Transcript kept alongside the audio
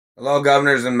Hello,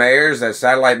 governors and mayors. That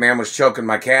satellite man was choking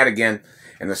my cat again,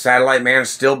 and the satellite man's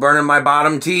still burning my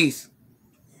bottom teeth.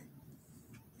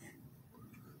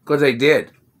 Because they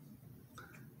did.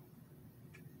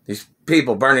 These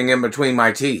people burning in between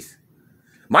my teeth.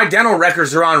 My dental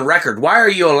records are on record. Why are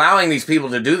you allowing these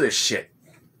people to do this shit?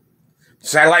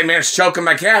 Satellite man's choking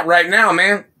my cat right now,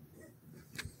 man.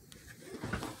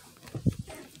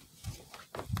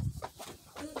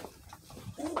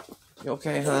 You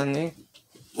okay, honey?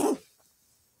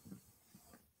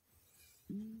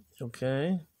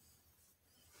 Okay.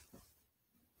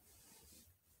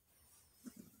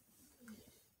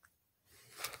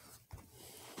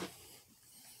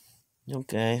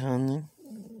 Okay, honey.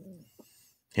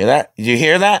 Hear that? Did you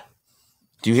hear that?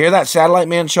 Do you hear that satellite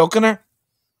man choking her?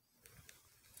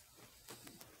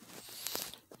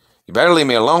 You better leave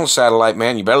me alone, satellite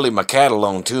man. You better leave my cat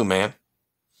alone too, man.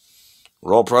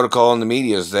 Roll protocol in the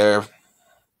media is there.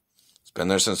 It's been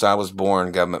there since I was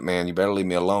born, government man. You better leave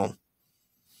me alone.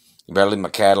 You better leave my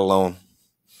cat alone.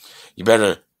 You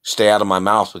better stay out of my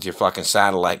mouth with your fucking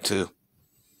satellite too.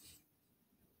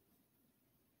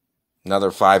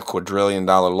 Another $5 quadrillion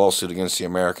lawsuit against the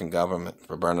American government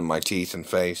for burning my teeth and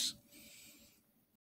face.